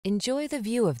Enjoy the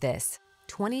view of this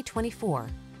 2024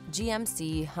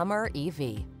 GMC Hummer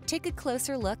EV. Take a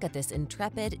closer look at this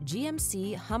intrepid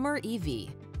GMC Hummer EV,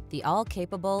 the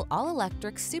all-capable,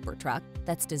 all-electric super truck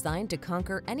that's designed to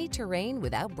conquer any terrain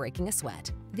without breaking a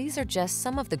sweat. These are just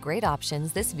some of the great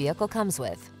options this vehicle comes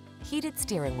with: heated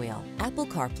steering wheel, Apple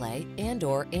CarPlay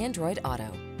and/or Android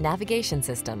Auto, navigation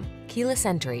system, keyless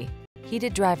entry,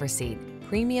 heated driver's seat,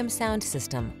 premium sound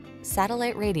system,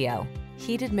 satellite radio,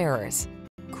 heated mirrors,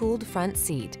 cooled front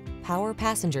seat, power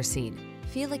passenger seat.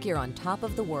 Feel like you're on top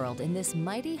of the world in this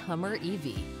mighty Hummer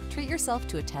EV. Treat yourself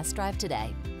to a test drive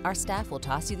today. Our staff will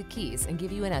toss you the keys and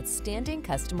give you an outstanding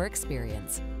customer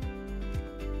experience.